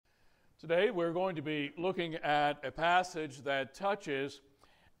Today we're going to be looking at a passage that touches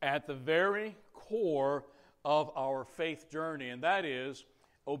at the very core of our faith journey, and that is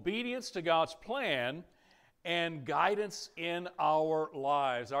obedience to God's plan and guidance in our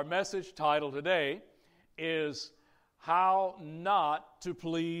lives. Our message title today is How Not to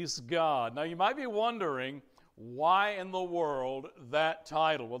Please God. Now you might be wondering, why in the world that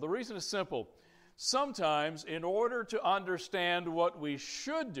title? Well, the reason is simple. Sometimes in order to understand what we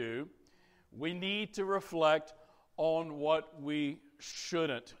should do, we need to reflect on what we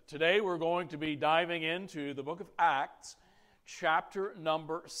shouldn't. Today we're going to be diving into the book of Acts, chapter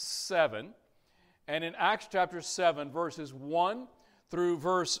number 7. And in Acts chapter 7, verses 1 through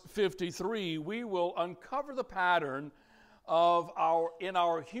verse 53, we will uncover the pattern of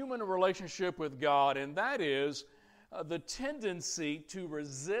our human relationship with God, and that is the tendency to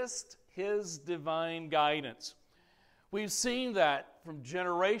resist His divine guidance. We've seen that from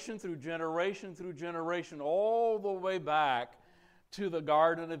generation through generation through generation, all the way back to the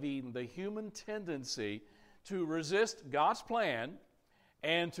Garden of Eden, the human tendency to resist God's plan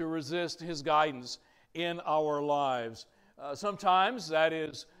and to resist His guidance in our lives. Sometimes that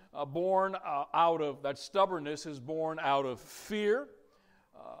is that stubbornness is born out of fear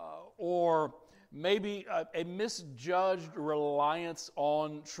or maybe a misjudged reliance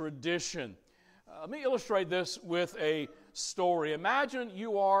on tradition. Let me illustrate this with a story. Imagine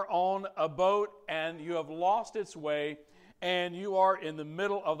you are on a boat and you have lost its way and you are in the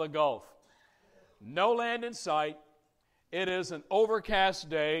middle of the Gulf. No land in sight. It is an overcast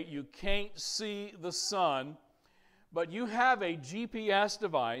day. You can't see the sun, but you have a GPS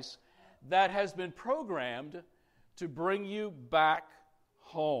device that has been programmed to bring you back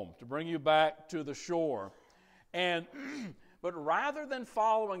home, to bring you back to the shore. But rather than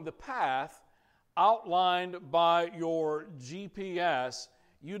following the path outlined by your GPS,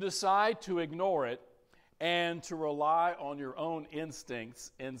 you decide to ignore it and to rely on your own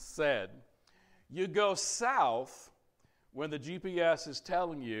instincts instead. You go south when the GPS is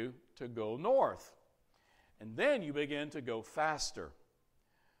telling you to go north, and then you begin to go faster.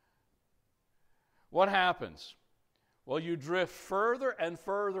 What happens? Well, you drift further and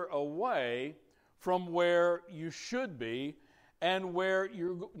further away from where you should be and where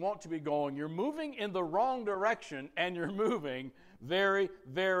you want to be going. You're moving in the wrong direction, and you're moving very,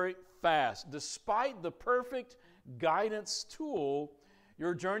 very fast. Despite the perfect guidance tool,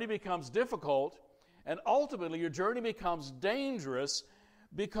 your journey becomes difficult, and ultimately your journey becomes dangerous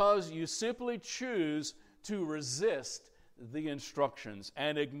because you simply choose to resist the instructions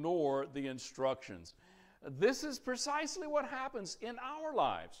and ignore the instructions. This is precisely what happens in our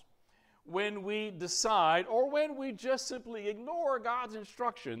lives when we decide, or when we just simply ignore God's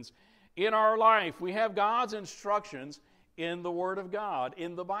instructions in our life. We have God's instructions in the Word of God,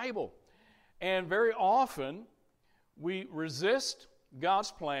 in the Bible. And very often, we resist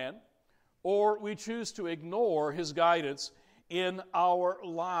God's plan, or we choose to ignore His guidance in our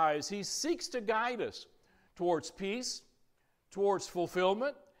lives. He seeks to guide us towards peace, towards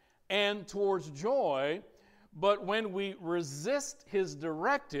fulfillment, and towards joy. But when we resist His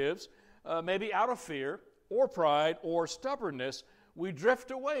directives, maybe out of fear or pride or stubbornness, we drift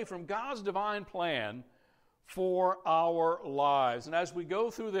away from God's divine plan for our lives. And as we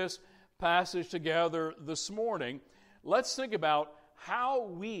go through this passage together this morning, let's think about how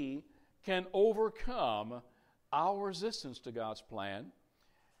we can overcome our resistance to God's plan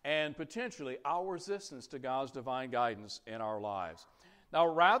and potentially our resistance to God's divine guidance in our lives. Now,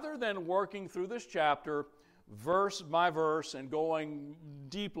 rather than working through this chapter verse by verse and going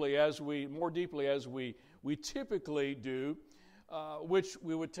more deeply as we typically do, which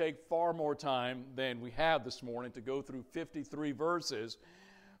we would take far more time than we have this morning to go through 53 verses,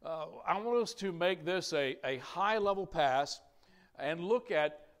 I want us to make this a high-level pass and look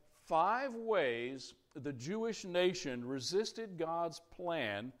at 5 ways the Jewish nation resisted God's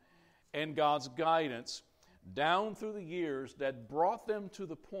plan and God's guidance down through the years that brought them to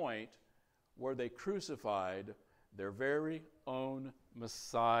the point where they crucified their very own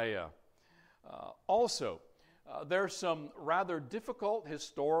Messiah. There's some rather difficult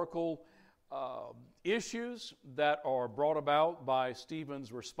historical issues that are brought about by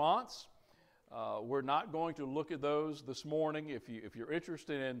Stephen's response. We're not going to look at those this morning. If you're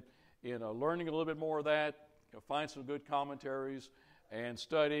interested in learning a little bit more of that, find some good commentaries and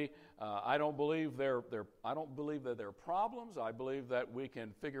study. I don't believe that there are problems. I believe that we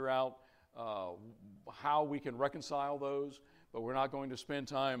can figure out how we can reconcile those, but we're not going to spend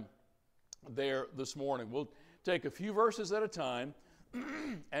time there this morning. We'll take a few verses at a time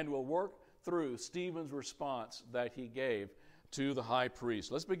and we'll work through Stephen's response that he gave to the high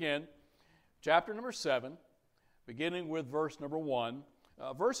priest. Let's begin chapter number 7, beginning with verse number 1,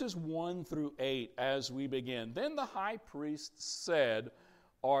 verses 1 through 8 as we begin. Then the high priest said,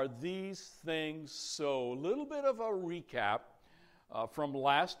 "Are these things so?" A little bit of a recap from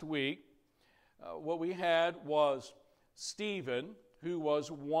last week. What we had was Stephen, who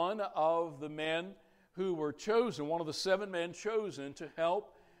was one of the men who were chosen, one of the 7 men chosen to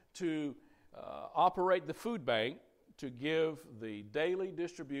help to operate the food bank to give the daily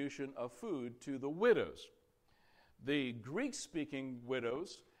distribution of food to the widows. The Greek-speaking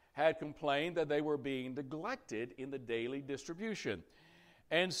widows had complained that they were being neglected in the daily distribution.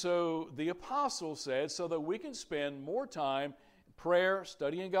 And so the apostle said, so that we can spend more time in prayer,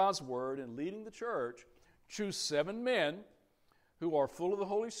 studying God's Word, and leading the church, choose 7 men who are full of the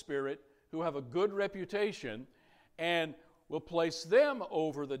Holy Spirit, who have a good reputation, and will place them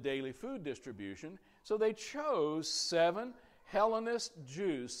over the daily food distribution. So they chose 7 Hellenist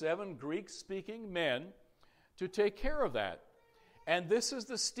Jews, 7 Greek-speaking men, to take care of that. And this is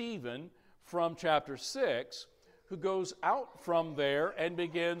the Stephen from chapter 6 who goes out from there and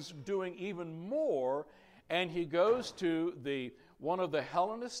begins doing even more, and he goes to one of the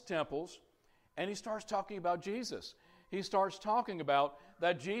Hellenist temples, and he starts talking about Jesus. He starts talking about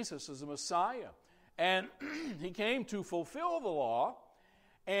that Jesus is the Messiah, and he came to fulfill the law,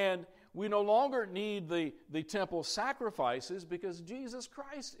 and we no longer need the temple sacrifices because Jesus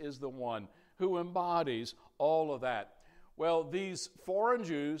Christ is the one who embodies all of that. Well, these foreign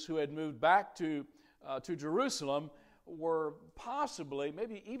Jews who had moved back to Jerusalem were possibly,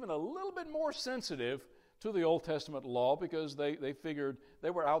 maybe even a little bit more sensitive to the Old Testament law because they figured they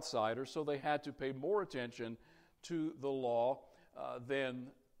were outsiders, so they had to pay more attention to the law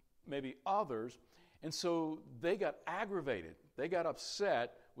than maybe others. And so they got aggravated. They got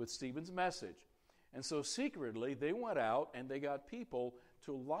upset with Stephen's message. And so secretly they went out and they got people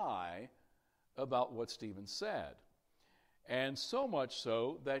to lie about what Stephen said. And so much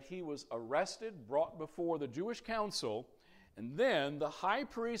so that he was arrested, brought before the Jewish council, and then the high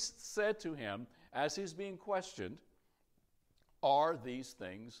priest said to him, as he's being questioned, "Are these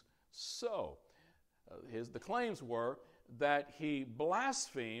things so?" The claims were that he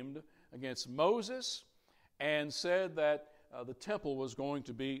blasphemed against Moses and said that the temple was going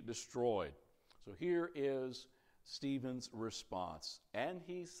to be destroyed. So here is Stephen's response. And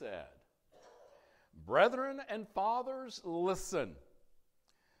he said, "Brethren and fathers, listen.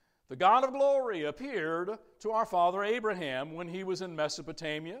 The God of glory appeared to our father Abraham when he was in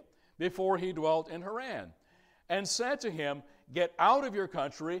Mesopotamia, before he dwelt in Haran, and said to him, 'Get out of your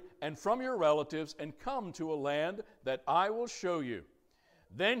country and from your relatives and come to a land that I will show you.'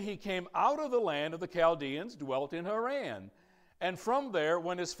 Then he came out of the land of the Chaldeans, dwelt in Haran, and from there,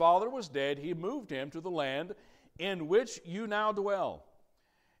 when his father was dead, he moved him to the land in which you now dwell.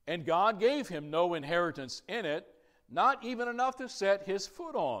 And God gave him no inheritance in it, not even enough to set his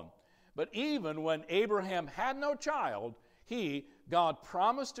foot on. But even when Abraham had no child, God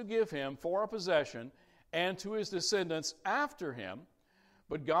promised to give him for a possession and to his descendants after him.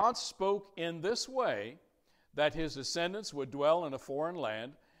 But God spoke in this way, that his descendants would dwell in a foreign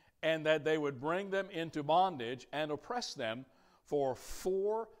land, and that they would bring them into bondage and oppress them for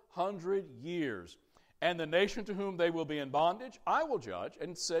 400 years. And the nation to whom they will be in bondage, I will judge,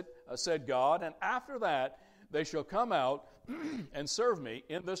 and said God, and after that they shall come out and serve me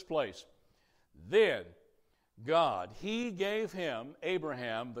in this place. Then God, he gave him,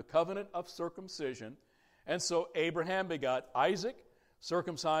 Abraham, the covenant of circumcision. And so Abraham begot Isaac,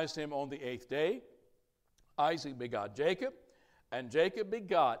 circumcised him on the 8th day. Isaac begot Jacob, and Jacob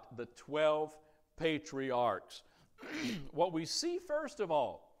begot the 12 patriarchs." What we see first of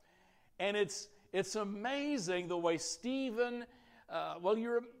all, and it's amazing the way Stephen,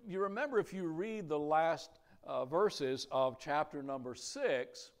 you remember if you read the last verses of chapter number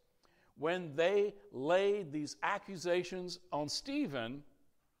 6, when they laid these accusations on Stephen,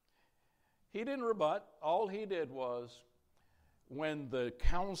 he didn't rebut. All he did was, when the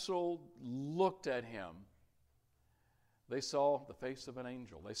council looked at him, they saw the face of an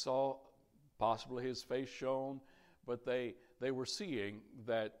angel. They saw possibly his face shone, but they were seeing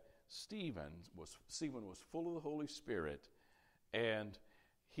that Stephen was full of the Holy Spirit, and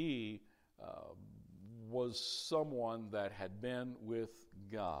he was someone that had been with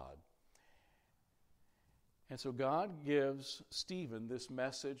God. And so God gives Stephen this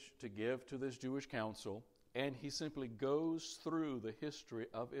message to give to this Jewish council, and he simply goes through the history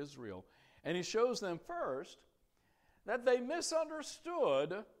of Israel. And he shows them first that they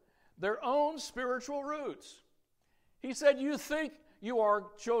misunderstood their own spiritual roots. He said, "You think you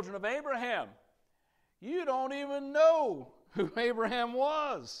are children of Abraham. You don't even know who Abraham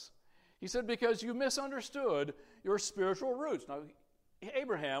was. He said, because you misunderstood your spiritual roots. Now,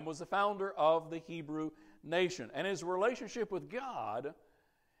 Abraham was the founder of the Hebrew nation, and his relationship with God,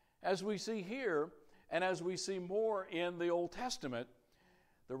 as we see here, and as we see more in the Old Testament,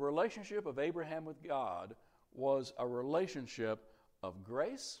 the relationship of Abraham with God was a relationship of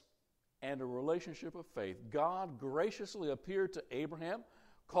grace and a relationship of faith. God graciously appeared to Abraham,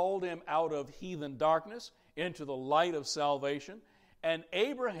 called him out of heathen darkness into the light of salvation, and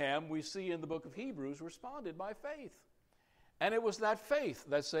Abraham, we see in the book of Hebrews, responded by faith. And it was that faith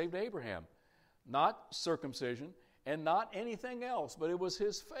that saved Abraham, not circumcision and not anything else, but it was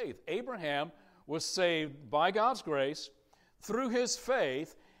his faith. Abraham was saved by God's grace through his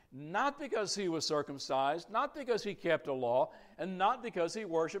faith, not because he was circumcised, not because he kept a law, and not because he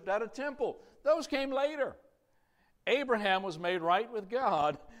worshiped at a temple. Those came later. Abraham was made right with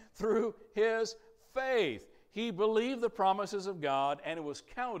God through his faith. He believed the promises of God, and it was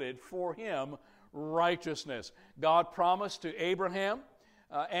counted for him righteousness. God promised to Abraham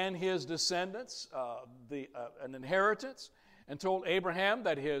and his descendants an inheritance, and told Abraham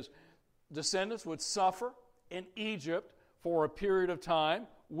that his descendants would suffer in Egypt for a period of time,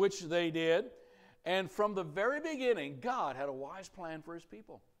 which they did. And from the very beginning, God had a wise plan for his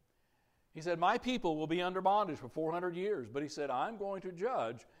people. He said, my people will be under bondage for 400 years, but he said, I'm going to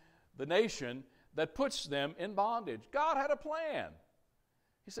judge the nation that puts them in bondage. God had a plan.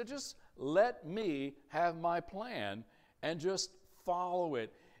 He said, just let me have my plan and just follow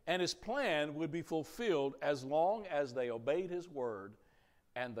it. And his plan would be fulfilled as long as they obeyed his word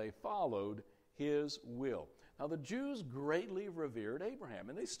and they followed his will. Now, the Jews greatly revered Abraham,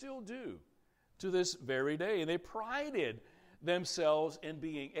 and they still do to this very day. And they prided themselves in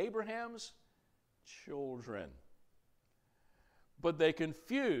being Abraham's children. But they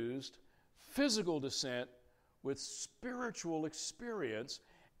confused physical descent with spiritual experience,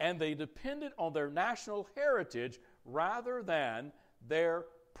 and they depended on their national heritage rather than their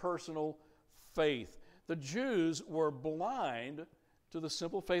personal faith. The Jews were blind to the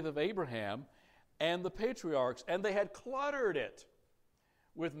simple faith of Abraham and the patriarchs, and they had cluttered it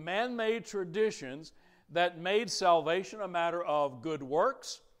with man-made traditions that made salvation a matter of good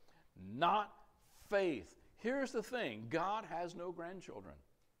works, not faith. Here's the thing, God has no grandchildren.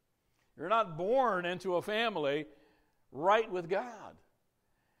 You're not born into a family right with God.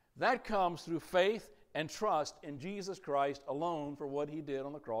 That comes through faith and trust in Jesus Christ alone for what he did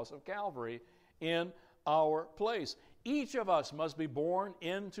on the cross of Calvary in our place. Each of us must be born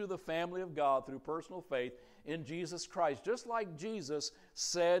into the family of God through personal faith in Jesus Christ. Just like Jesus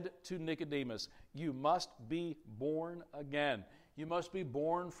said to Nicodemus, you must be born again. You must be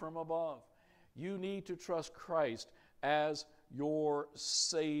born from above. You need to trust Christ as your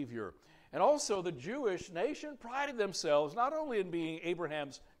Savior. And also the Jewish nation prided themselves not only in being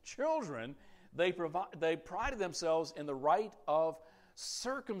Abraham's children, they prided themselves in the rite of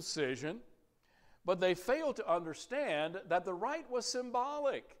circumcision, but they failed to understand that the rite was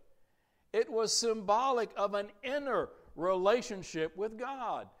symbolic. It was symbolic of an inner relationship with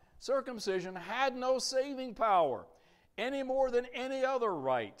God. Circumcision had no saving power any more than any other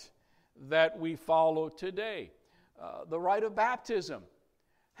rite that we follow today. The rite of baptism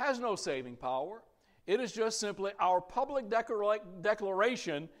has no saving power. It is just simply our public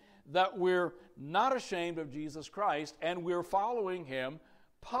declaration that we're not ashamed of Jesus Christ and we're following him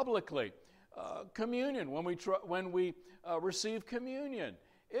publicly. Communion, when we receive communion,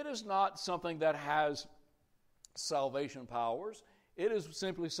 it is not something that has salvation powers. It is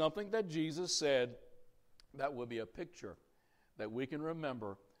simply something that Jesus said that would be a picture that we can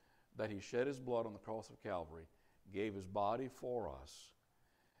remember that he shed his blood on the cross of Calvary, gave his body for us,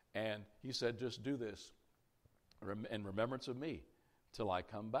 and he said, just do this in remembrance of me till I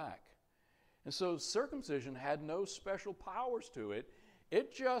come back. And so circumcision had no special powers to it.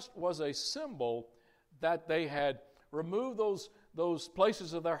 It just was a symbol that they had removed those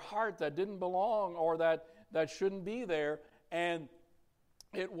places of their heart that didn't belong or that shouldn't be there, and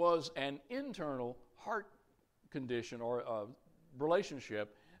it was an internal heart condition or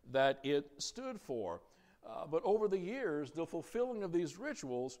relationship that it stood for. But over the years, the fulfilling of these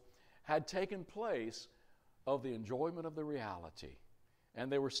rituals had taken place of the enjoyment of the reality.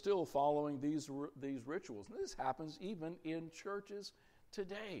 And they were still following these rituals. And this happens even in churches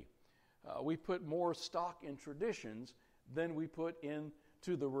today. We put more stock in traditions than we put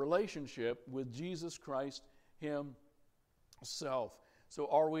into the relationship with Jesus Christ himself. So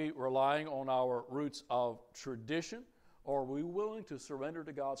are we relying on our roots of tradition, or are we willing to surrender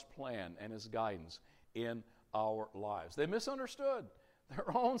to God's plan and his guidance in our lives? They misunderstood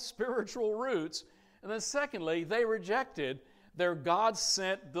their own spiritual roots. And then secondly, they rejected They're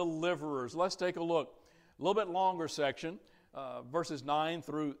God-sent deliverers. Let's take a look. A little bit longer section, verses 9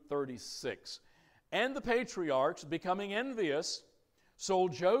 through 36. And the patriarchs, becoming envious,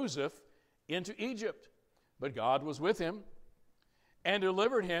 sold Joseph into Egypt. But God was with him and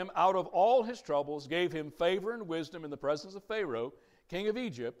delivered him out of all his troubles, gave him favor and wisdom in the presence of Pharaoh, king of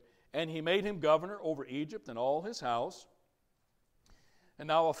Egypt, and he made him governor over Egypt and all his house. And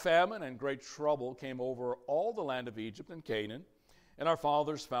now a famine and great trouble came over all the land of Egypt and Canaan, and our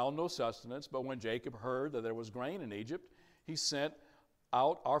fathers found no sustenance. But when Jacob heard that there was grain in Egypt, he sent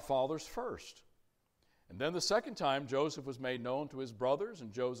out our fathers first. And then the second time Joseph was made known to his brothers,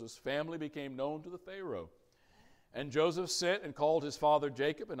 and Joseph's family became known to the Pharaoh. And Joseph sent and called his father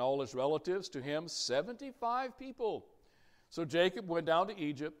Jacob and all his relatives, to him 75 people. So Jacob went down to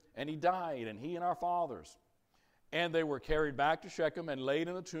Egypt, and he died, and he and our fathers. And they were carried back to Shechem and laid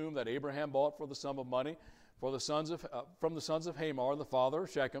in a tomb that Abraham bought for the sum of money from the sons of Hamor, the father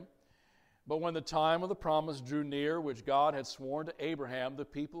of Shechem. But when the time of the promise drew near, which God had sworn to Abraham, the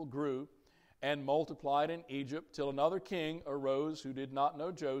people grew and multiplied in Egypt, till another king arose who did not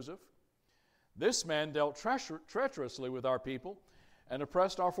know Joseph. This man dealt treacherously with our people and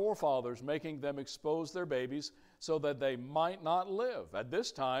oppressed our forefathers, making them expose their babies so that they might not live. At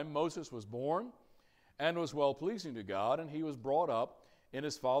this time Moses was born and was well-pleasing to God, and he was brought up in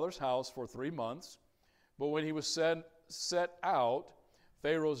his father's house for 3 months. But when he was set out,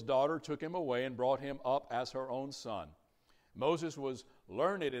 Pharaoh's daughter took him away and brought him up as her own son. Moses was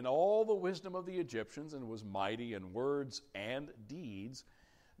learned in all the wisdom of the Egyptians and was mighty in words and deeds.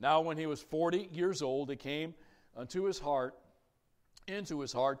 Now when he was 40 years old, it came into his heart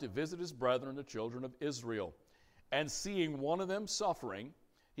to visit his brethren, the children of Israel. And seeing one of them suffering,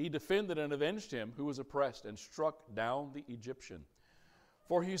 he defended and avenged him who was oppressed, and struck down the Egyptian.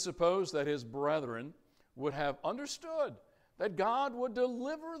 For he supposed that his brethren would have understood that God would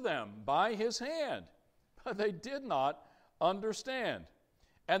deliver them by his hand. But they did not understand.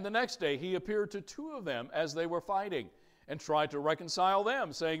 And the next day he appeared to 2 of them as they were fighting, and tried to reconcile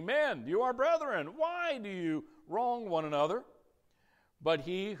them, saying, Men, you are brethren. Why do you wrong one another? But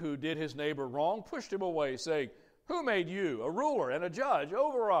he who did his neighbor wrong pushed him away, saying, Who made you a ruler and a judge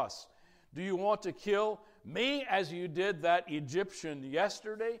over us? Do you want to kill me as you did that Egyptian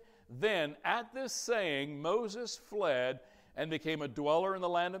yesterday? Then at this saying Moses fled and became a dweller in the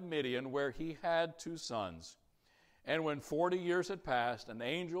land of Midian, where he had 2 sons. And when 40 years had passed, an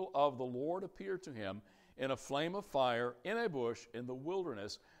angel of the Lord appeared to him in a flame of fire in a bush in the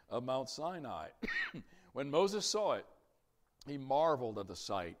wilderness of Mount Sinai. When Moses saw it, he marveled at the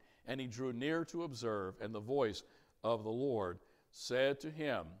sight, and he drew near to observe. And the voice of the Lord said to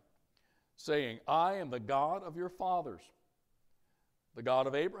him, saying, I am the God of your fathers, the God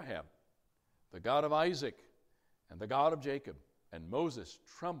of Abraham, the God of Isaac, and the God of Jacob. And Moses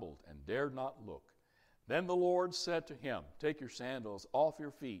trembled and dared not look. Then the Lord said to him, Take your sandals off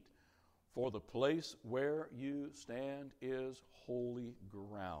your feet, for the place where you stand is holy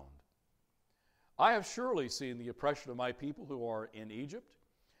ground. I have surely seen the oppression of my people who are in Egypt.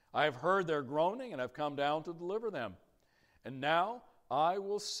 I have heard their groaning, and have come down to deliver them. And now I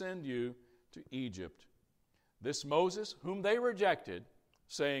will send you to Egypt. This Moses, whom they rejected,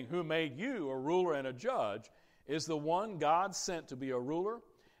 saying, Who made you a ruler and a judge, is the one God sent to be a ruler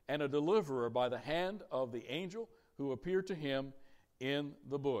and a deliverer by the hand of the angel who appeared to him in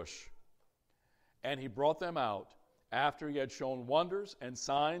the bush. And he brought them out after he had shown wonders and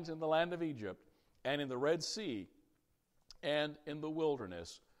signs in the land of Egypt and in the Red Sea and in the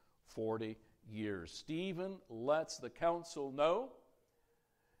wilderness 40 years. Stephen lets the council know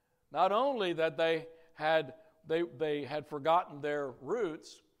not only that they had forgotten their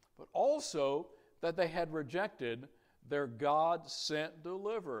roots, but also that they had rejected their God-sent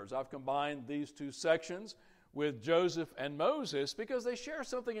deliverers. I've combined these 2 sections with Joseph and Moses because they share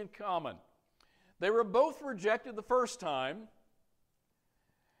something in common. They were both rejected the first time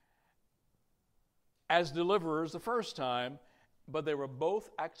as deliverers the first time, but they were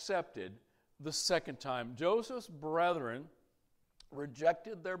both accepted the second time. Joseph's brethren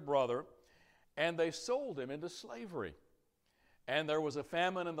rejected their brother, and they sold him into slavery. And there was a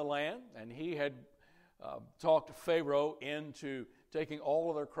famine in the land, and he had talked Pharaoh into taking all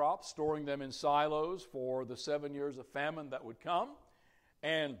of their crops, storing them in silos for the 7 years of famine that would come.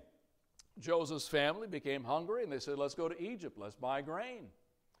 And Joseph's family became hungry, and they said, Let's go to Egypt, let's buy grain.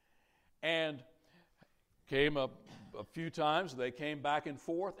 And came a few times, they came back and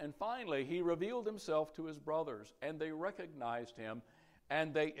forth, and finally he revealed himself to his brothers, and they recognized him,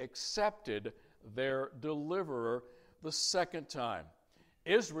 and they accepted their deliverer the second time.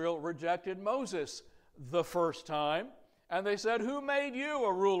 Israel rejected Moses the first time, And they said, "Who made you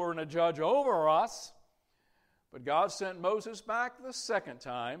a ruler and a judge over us?" But God sent Moses back the second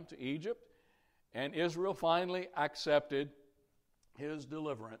time to Egypt, and Israel finally accepted his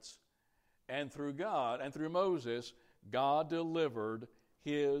deliverance. And through God, and through Moses, God delivered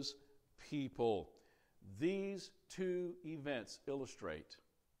his people. These two events illustrate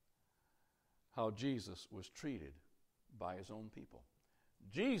how Jesus was treated by his own people.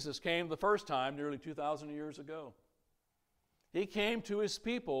 Jesus came the first time nearly 2,000 years ago. He came to his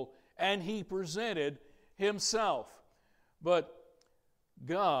people and he presented himself. But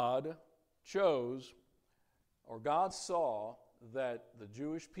God chose, or God saw, that the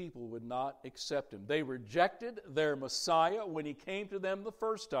Jewish people would not accept him. They rejected their Messiah when he came to them the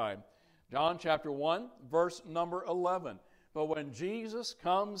first time. John chapter 1, verse number 11. But when Jesus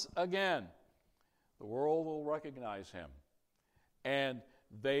comes again, the world will recognize him, and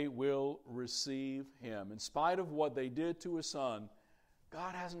they will receive him. In spite of what they did to his son,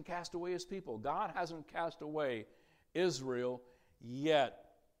 God hasn't cast away his people. God hasn't cast away Israel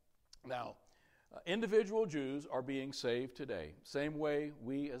yet. Now, individual Jews are being saved today, same way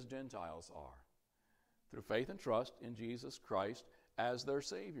we as Gentiles are, through faith and trust in Jesus Christ as their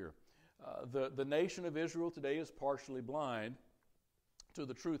Savior. The nation of Israel today is partially blind to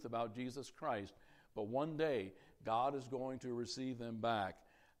the truth about Jesus Christ, but one day God is going to receive them back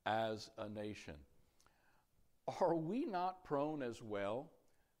as a nation. Are we not prone as well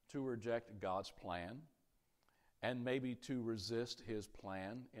to reject God's plan and maybe to resist his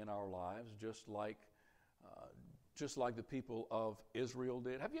plan in our lives, just like the people of Israel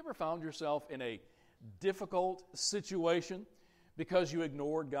did? Have you ever found yourself in a difficult situation because you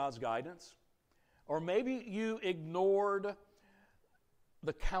ignored God's guidance? Or maybe you ignored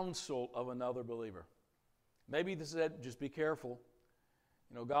the counsel of another believer. Maybe they said, just be careful.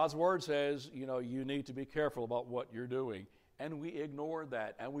 God's Word says, you need to be careful about what you're doing. And we ignored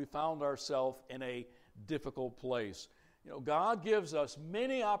that, and we found ourselves in a difficult place. God gives us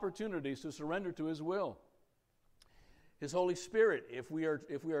many opportunities to surrender to his will. His Holy Spirit, if we are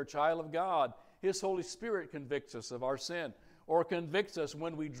a child of God, his Holy Spirit convicts us of our sin, or convicts us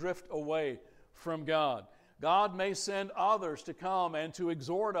when we drift away from God. God may send others to come and to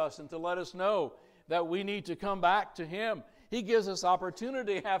exhort us and to let us know that we need to come back to him. He gives us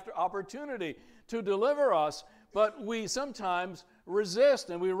opportunity after opportunity to deliver us, but we sometimes resist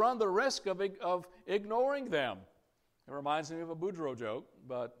and we run the risk of ignoring them. It reminds me of a Boudreaux joke,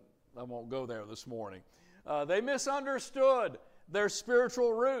 but I won't go there this morning. They misunderstood their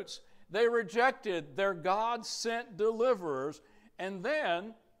spiritual roots. They rejected their God-sent deliverers, and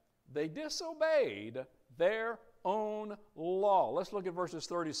then they disobeyed their own law. Let's look at verses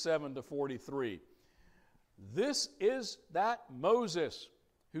 37 to 43. This is that Moses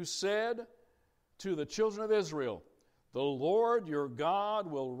who said to the children of Israel, "The Lord your God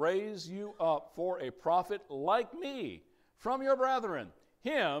will raise you up for a prophet like me from your brethren.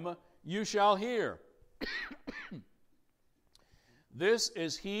 Him you shall hear." This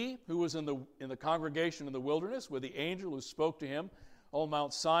is he who was in the congregation in the wilderness with the angel who spoke to him on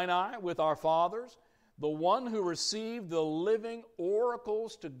Mount Sinai with our fathers, the one who received the living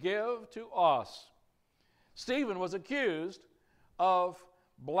oracles to give to us. Stephen was accused of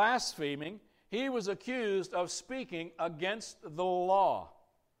blaspheming. He was accused of speaking against the law.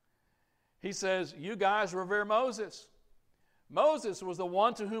 He says, you guys revere Moses. Moses was the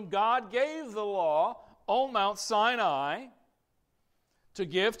one to whom God gave the law on Mount Sinai to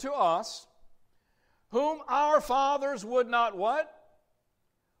give to us, whom our fathers would not what?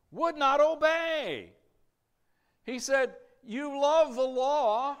 Would not obey. He said, you love the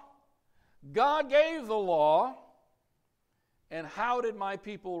law. God gave the law. And how did my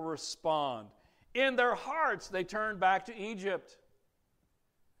people respond? In their hearts, they turned back to Egypt,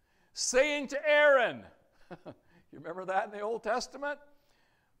 saying to Aaron, you remember that in the Old Testament?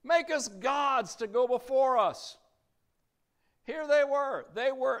 Make us gods to go before us. Here they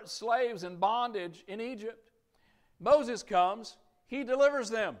were slaves in bondage in Egypt. Moses comes, he delivers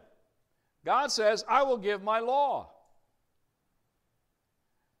them. God says, I will give my law.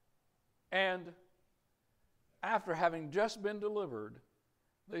 And after having just been delivered,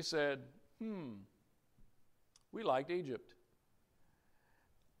 they said, we liked Egypt.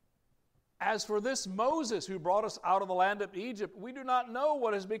 As for this Moses who brought us out of the land of Egypt, we do not know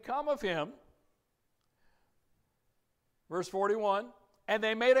what has become of him. Verse 41, and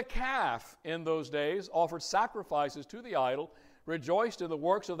they made a calf in those days, offered sacrifices to the idol, rejoiced in the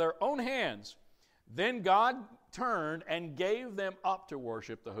works of their own hands. Then God turned and gave them up to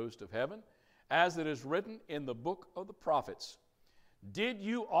worship the host of heaven, as it is written in the book of the prophets. Did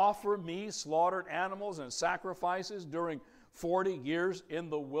you offer me slaughtered animals and sacrifices during 40 years in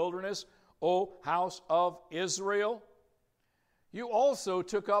the wilderness, O house of Israel? You also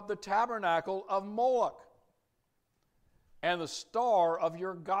took up the tabernacle of Moloch and the star of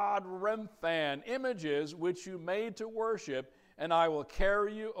your god Remphan, images which you made to worship, and I will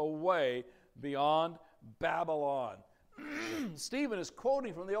carry you away beyond Babylon. Stephen is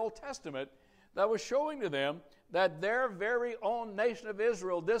quoting from the Old Testament that was showing to them that their very own nation of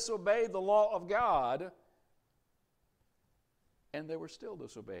Israel disobeyed the law of God, and they were still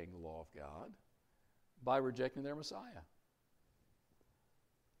disobeying the law of God by rejecting their Messiah.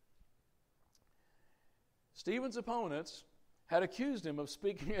 Stephen's opponents had accused him of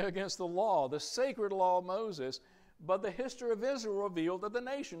speaking against the law, the sacred law of Moses, but the history of Israel revealed that the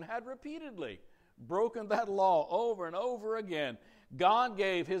nation had repeatedly broken that law over and over again. God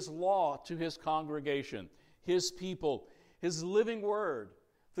gave His law to His congregation, His people, His living word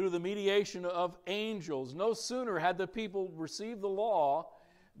through the mediation of angels. No sooner had the people received the law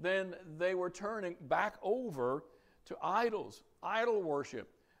than they were turning back over to idols, idol worship,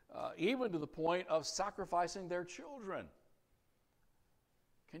 even to the point of sacrificing their children.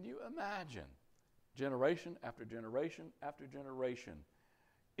 Can you imagine? Generation after generation after generation,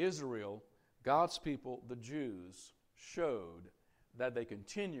 Israel, God's people, the Jews, showed that they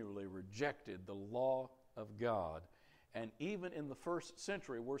continually rejected the law of God. And even in the first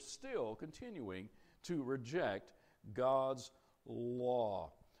century, we're still continuing to reject God's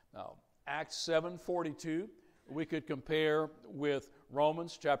law. Now, Acts 7:42, we could compare with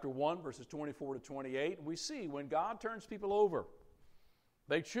Romans chapter 1, verses 24 to 28. We see when God turns people over,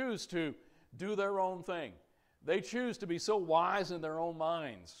 they choose to do their own thing. They choose to be so wise in their own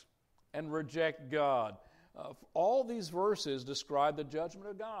minds and reject God. All these verses describe the judgment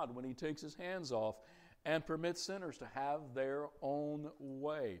of God when He takes His hands off and permits sinners to have their own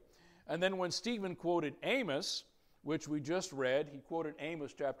way. And then when Stephen quoted Amos, which we just read, he quoted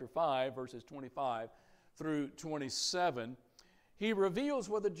Amos chapter 5, verses 25 through 27, he reveals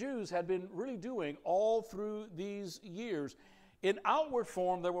what the Jews had been really doing all through these years. In outward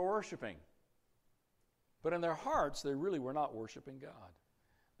form, they were worshiping. But in their hearts, they really were not worshiping God.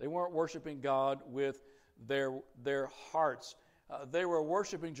 They weren't worshiping God with their hearts. They were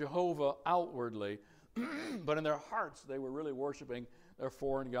worshiping Jehovah outwardly, but in their hearts, they were really worshiping their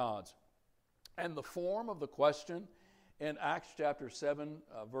foreign gods. And the form of the question in Acts chapter 7,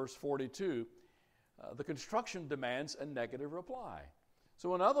 verse 42, the construction demands a negative reply.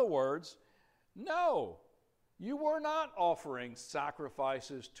 So in other words, no, you were not offering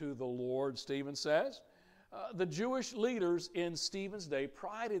sacrifices to the Lord, Stephen says. The Jewish leaders in Stephen's day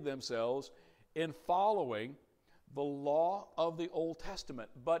prided themselves in following the law of the Old Testament,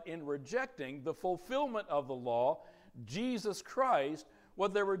 but in rejecting the fulfillment of the law, Jesus Christ,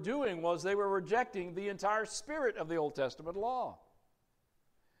 what they were doing was they were rejecting the entire spirit of the Old Testament law.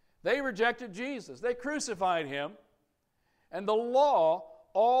 They rejected Jesus. They crucified Him, and the law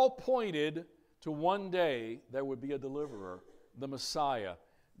all pointed to one day there would be a deliverer, the Messiah,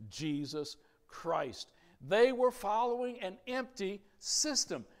 Jesus Christ. They were following an empty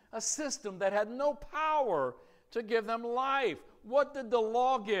system, a system that had no power to give them life. What did the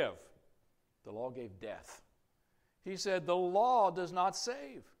law give? The law gave death. He said the law does not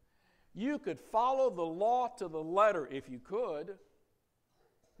save. You could follow the law to the letter if you could,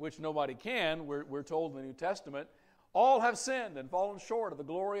 which nobody can. We're told in the New Testament, all have sinned and fallen short of the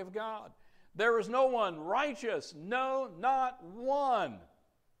glory of God. There is no one righteous, no, not one.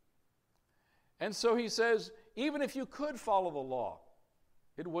 And so he says, even if you could follow the law,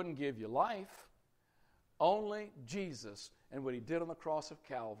 it wouldn't give you life. Only Jesus and what He did on the cross of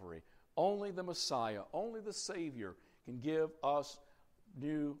Calvary, only the Messiah, only the Savior can give us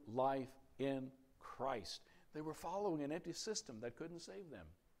new life in Christ. They were following an empty system that couldn't save them.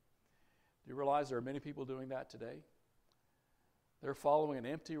 Do you realize there are many people doing that today? They're following an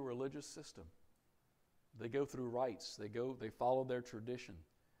empty religious system. They go through rites. They follow their tradition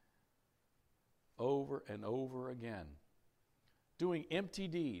over and over again, doing empty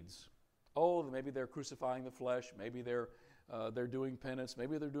deeds. Oh, maybe they're crucifying the flesh. Maybe they're doing penance.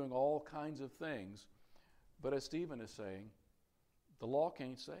 Maybe they're doing all kinds of things. But as Stephen is saying, the law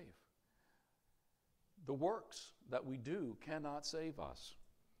can't save. The works that we do cannot save us.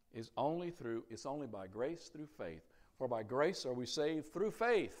 It's only by grace through faith. For by grace are we saved through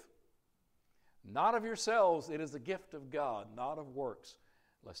faith. Not of yourselves, it is the gift of God, not of works,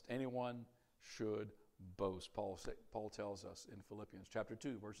 lest anyone should boast. Paul tells us in Philippians chapter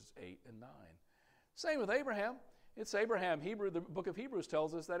 2, verses 8 and 9. Same with Abraham. It's Abraham. The book of Hebrews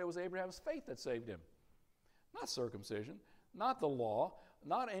tells us that it was Abraham's faith that saved him, not circumcision. not the law,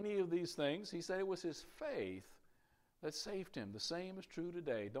 not any of these things. He said it was his faith that saved him. The same is true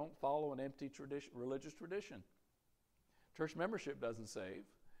today. Don't follow an empty religious tradition. Church membership doesn't save.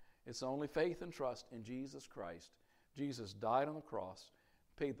 It's only faith and trust in Jesus Christ. Jesus died on the cross,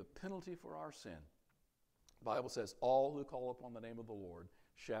 paid the penalty for our sin. The Bible says, all who call upon the name of the Lord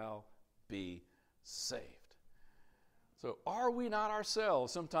shall be saved. So are we not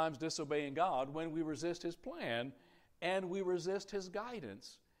ourselves sometimes disobeying God when we resist his plan and we resist his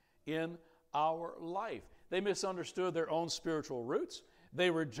guidance in our life? They misunderstood their own spiritual roots. They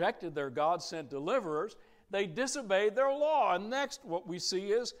rejected their God-sent deliverers. They disobeyed their law. And next what we see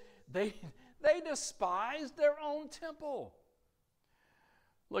is they despised their own temple.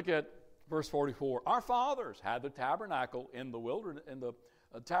 Look at verse 44. Our fathers had the tabernacle in the wilderness, in the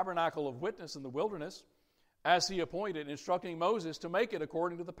tabernacle of witness in the wilderness, as he appointed, instructing Moses to make it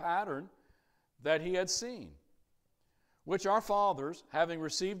according to the pattern that he had seen, which our fathers, having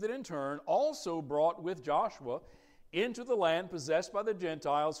received it in turn, also brought with Joshua into the land possessed by the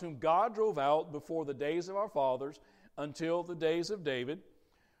Gentiles, whom God drove out before the days of our fathers until the days of David,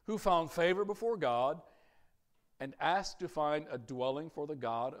 who found favor before God and asked to find a dwelling for the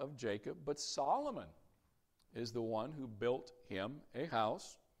God of Jacob. But Solomon is the one who built him a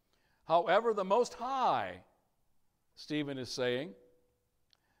house. However, the Most High, Stephen is saying,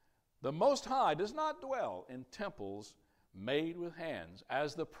 the Most High does not dwell in temples made with hands.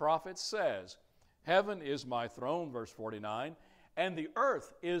 As the prophet says, heaven is my throne, verse 49, and the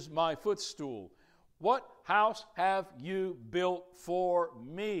earth is my footstool. What house have you built for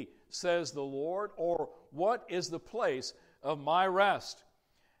me, says the Lord, or what is the place of my rest?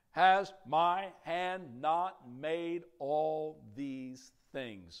 Has my hand not made all these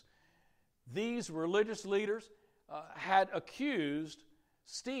things? These religious leaders had accused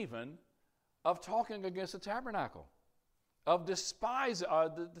Stephen of talking against the tabernacle, of despising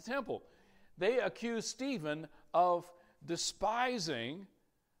the temple. They accused Stephen of despising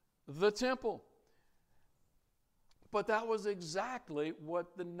the temple. But that was exactly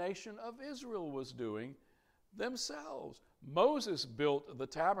what the nation of Israel was doing themselves. Moses built the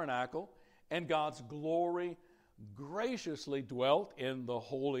tabernacle, and God's glory graciously dwelt in the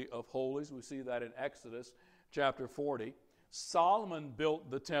Holy of Holies. We see that in Exodus chapter 40. Solomon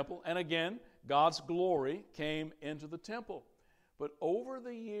built the temple, and again, God's glory came into the temple. But over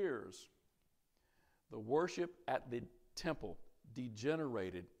the years, the worship at the temple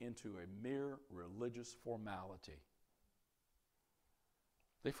degenerated into a mere religious formality.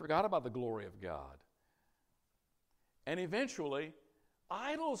 They forgot about the glory of God. And eventually,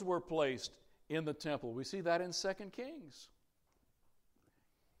 idols were placed in the temple. We see that in 2 Kings.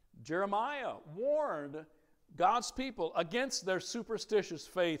 Jeremiah warned God's people against their superstitious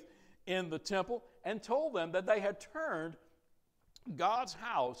faith in the temple and told them that they had turned God's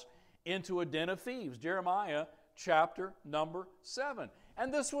house into a den of thieves. Jeremiah chapter number 7.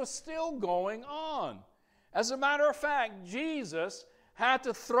 And this was still going on. As a matter of fact, Jesus had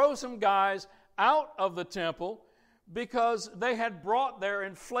to throw some guys out of the temple because they had brought their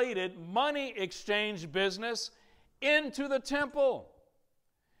inflated money exchange business into the temple.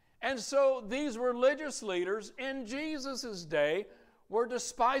 And so these religious leaders in Jesus' day were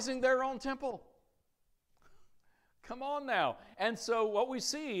despising their own temple. Come on now. And so what we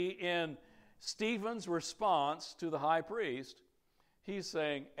see in Stephen's response to the high priest, he's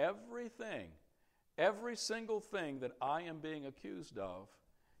saying, every single thing that I am being accused of,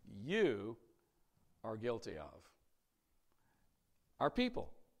 you are guilty of. Our people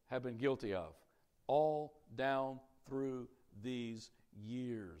have been guilty of all down through these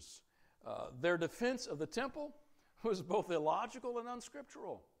years. Their defense of the temple was both illogical and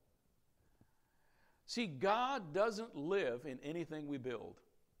unscriptural. See, God doesn't live in anything we build.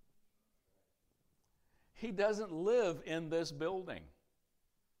 He doesn't live in this building.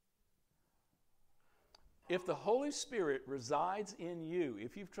 If the Holy Spirit resides in you,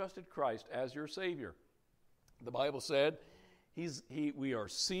 if you've trusted Christ as your Savior, the Bible said we are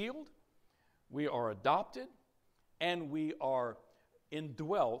sealed, we are adopted, and we are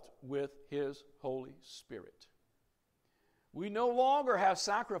indwelt with His Holy Spirit. We no longer have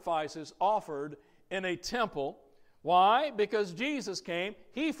sacrifices offered in a temple. Why? Because Jesus came,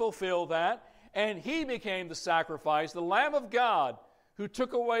 He fulfilled that, and He became the sacrifice, the Lamb of God who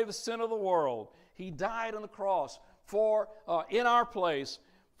took away the sin of the world. He died on the cross in our place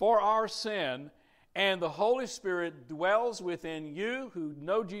for our sin, and the Holy Spirit dwells within you who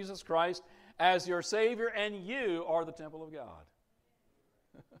know Jesus Christ as your Savior, and you are the temple of God.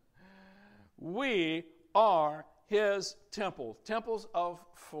 We are His temple, temples of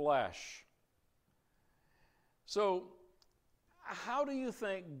flesh. So how do you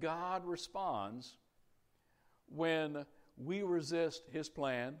think God responds when we resist His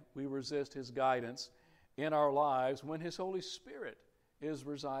plan, we resist His guidance in our lives, when His Holy Spirit is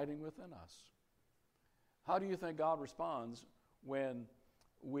residing within us? How do you think God responds when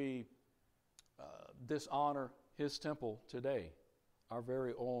we dishonor His temple today, our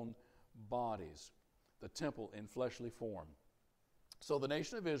very own bodies, the temple in fleshly form? So the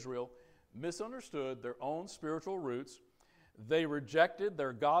nation of Israel misunderstood their own spiritual roots. They rejected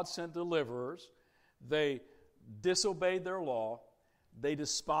their God-sent deliverers. They disobeyed their law. They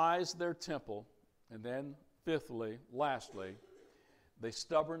despised their temple. And then, fifthly, lastly, they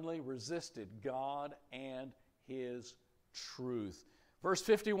stubbornly resisted God and His truth. Verse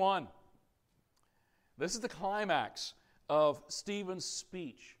 51. This is the climax of Stephen's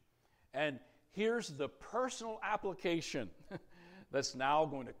speech. And here's the personal application that's now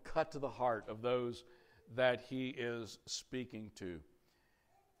going to cut to the heart of those that he is speaking to.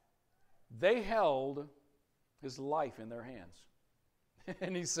 They held his life in their hands.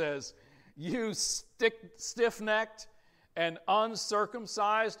 And he says, you stiff-necked and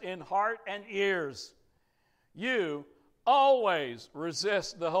uncircumcised in heart and ears, you always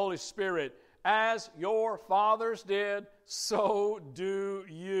resist the Holy Spirit, as your fathers did, so do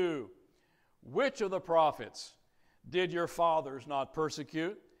you. Which of the prophets did your fathers not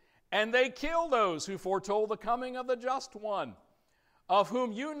persecute? And they killed those who foretold the coming of the just one, of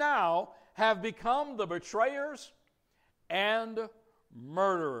whom you now have become the betrayers and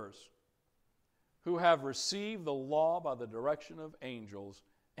murderers, who have received the law by the direction of angels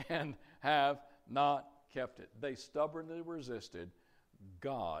and have not kept it. They stubbornly resisted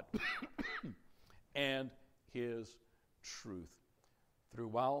God and His truth.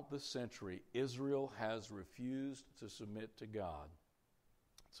 Throughout the century, Israel has refused to submit to God,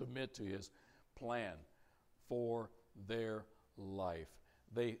 submit to His plan for their life.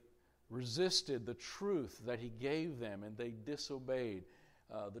 They resisted the truth that He gave them, and they disobeyed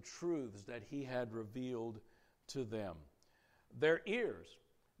the truths that He had revealed to them. Their ears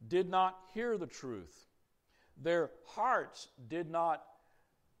did not hear the truth. Their hearts did not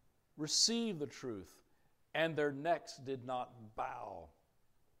receive the truth, and their necks did not bow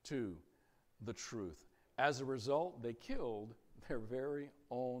to the truth. As a result, they killed their very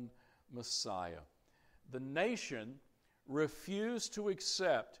own Messiah. The nation refused to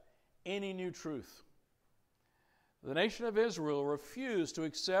accept any new truth. The nation of Israel refused to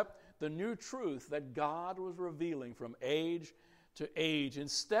accept the new truth that God was revealing from age to age.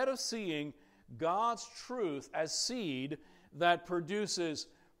 Instead of seeing God's truth as seed that produces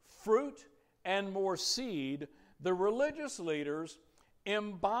fruit and more seed, the religious leaders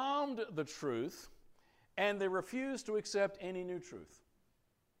embalmed the truth, and they refused to accept any new truth.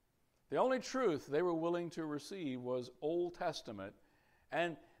 The only truth they were willing to receive was Old Testament,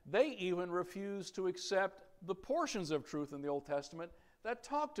 and they even refused to accept the portions of truth in the Old Testament that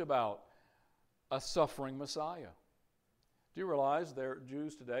talked about a suffering Messiah. Do you realize there are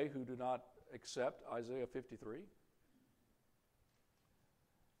Jews today who do not accept Isaiah 53?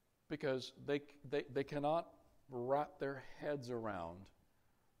 Because they cannot wrap their heads around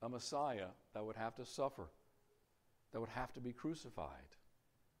a Messiah that would have to suffer, that would have to be crucified.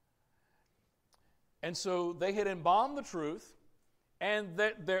 And so they had embalmed the truth, and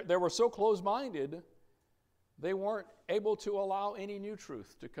they were so close-minded, they weren't able to allow any new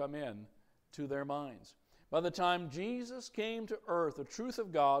truth to come in to their minds. By the time Jesus came to earth, the truth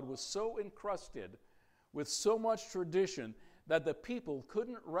of God was so encrusted with so much tradition that the people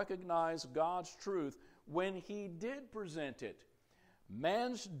couldn't recognize God's truth when He did present it.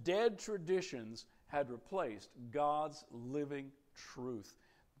 Man's dead traditions had replaced God's living truth.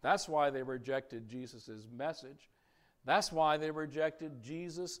 That's why they rejected Jesus' message. That's why they rejected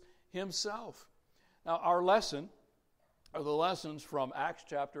Jesus Himself. Now, our lesson, or the lessons from Acts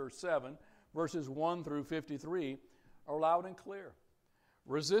chapter 7, verses 1 through 53, are loud and clear.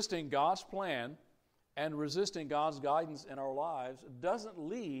 Resisting God's plan and resisting God's guidance in our lives doesn't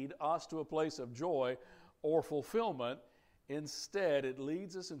lead us to a place of joy or fulfillment. Instead, it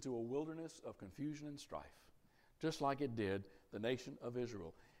leads us into a wilderness of confusion and strife, just like it did the nation of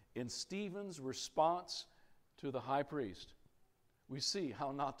Israel. In Stephen's response to the high priest, we see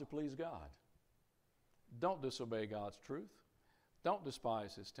how not to please God. Don't disobey God's truth. Don't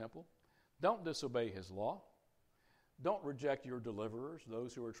despise His temple. Don't disobey His law. Don't reject your deliverers,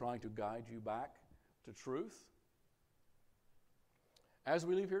 those who are trying to guide you back to truth. As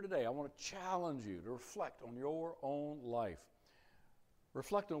we leave here today, I want to challenge you to reflect on your own life.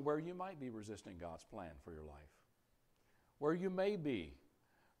 Reflect on where you might be resisting God's plan for your life, where you may be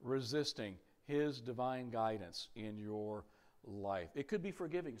resisting His divine guidance in your life. It could be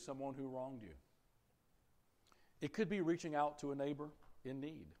forgiving someone who wronged you. It could be reaching out to a neighbor in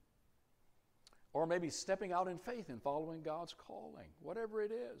need. Or maybe stepping out in faith and following God's calling. Whatever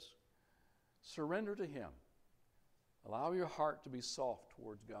it is, surrender to Him. Allow your heart to be soft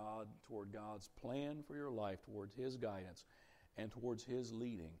towards God, toward God's plan for your life, towards His guidance, and towards His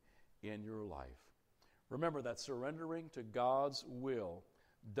leading in your life. Remember that surrendering to God's will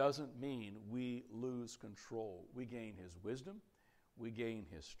doesn't mean we lose control. We gain His wisdom, we gain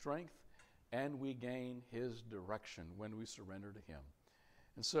His strength, and we gain His direction when we surrender to Him.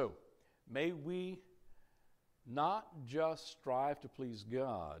 And so, may we not just strive to please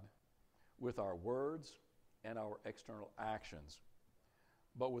God with our words and our external actions,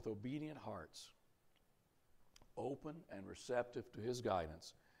 but with obedient hearts, open and receptive to His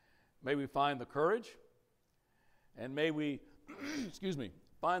guidance. May we find the courage, and may we,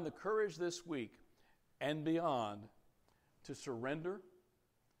 find the courage this week and beyond to surrender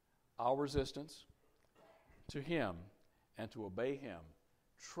our resistance to Him and to obey Him,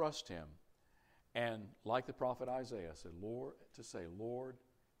 trust Him, and like the prophet Isaiah said, Lord,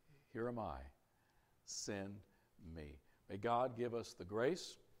 here am I, send me. May God give us the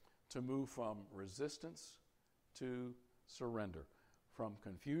grace to move from resistance to surrender, from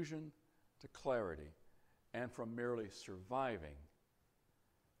confusion to clarity, and from merely surviving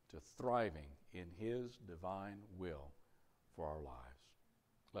to thriving in His divine will for our lives.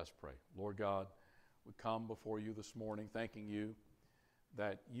 Let's pray. Lord God, we come before You this morning thanking You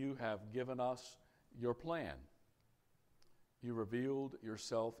that You have given us Your plan. You revealed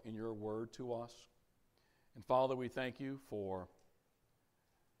Yourself in Your word to us. And Father, we thank You for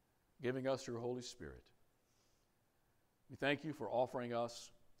giving us Your Holy Spirit. We thank You for offering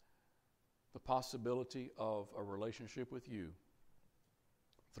us the possibility of a relationship with You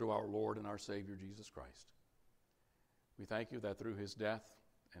through our Lord and our Savior, Jesus Christ. We thank You that through His death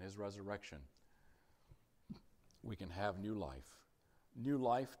and His resurrection, we can have new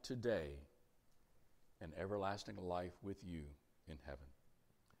life today, and everlasting life with You in heaven.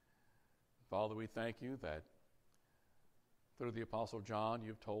 Father, we thank You that through the Apostle John,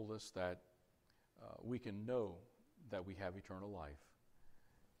 You've told us that we can know that we have eternal life,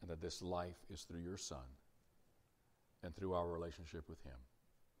 and that this life is through Your Son and through our relationship with Him.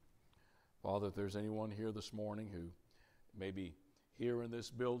 Father, if there's anyone here this morning who may be here in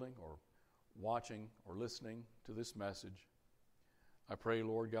this building or watching or listening to this message, I pray,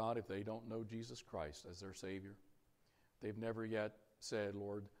 Lord God, if they don't know Jesus Christ as their Savior, they've never yet said,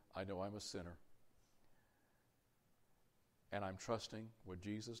 Lord, I know I'm a sinner, and I'm trusting what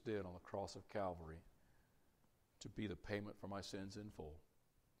Jesus did on the cross of Calvary to be the payment for my sins in full.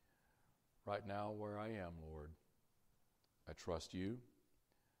 Right now, where I am, Lord, I trust You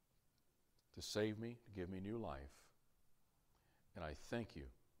to save me, to give me new life, and I thank You.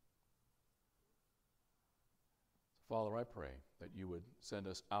 Father, I pray that You would send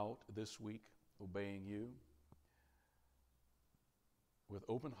us out this week obeying You with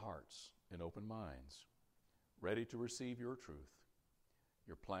open hearts and open minds, ready to receive Your truth,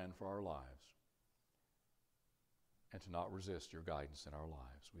 Your plan for our lives, and to not resist Your guidance in our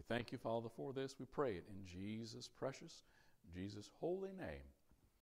lives. We thank You, Father, for this. We pray it in Jesus' precious, Jesus' holy name.